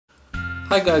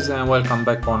Hi guys, and welcome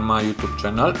back on my YouTube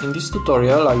channel. In this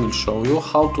tutorial I will show you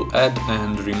how to add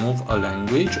and remove a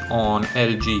language on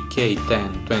LG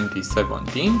K10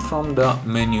 2017 from the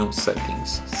menu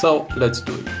settings. So let's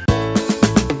do it.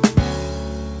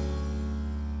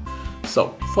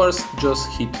 So first just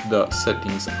hit the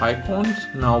settings icon,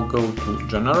 now go to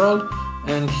general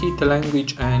and hit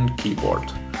language and keyboard.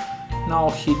 Now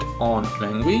hit on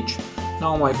language.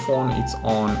 Now my phone is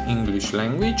on English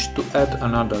language. To add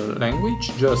another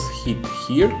language, just hit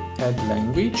here, add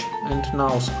language, and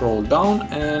now scroll down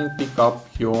and pick up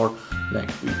your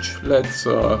language. Let's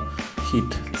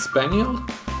hit Spanish.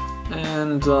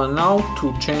 And now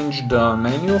to change the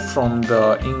menu from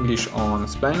the English on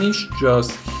Spanish,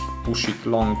 just push it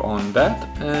long on that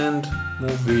and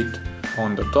move it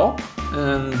on the top.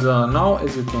 And now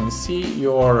as you can see,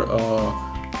 your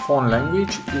phone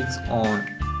language is on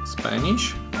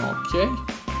Spanish. Okay,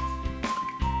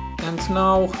 and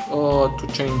now to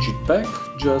change it back,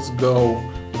 just go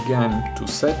again to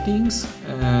settings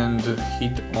and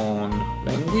hit on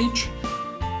language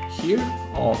here.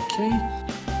 Okay,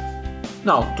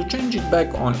 now to change it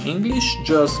back on English,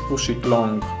 just push it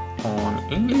long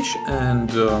on English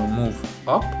and move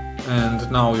up,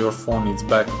 and now your phone is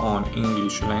back on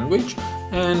English language.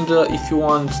 And if you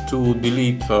want to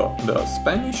delete the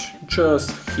Spanish,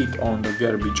 just hit on the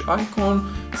garbage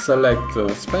icon, select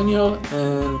Spanish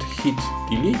and hit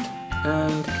delete,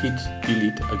 and hit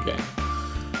delete again.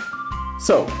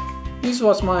 So this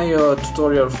was my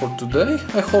tutorial for today.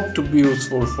 I hope to be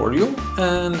useful for you,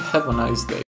 and have a nice day.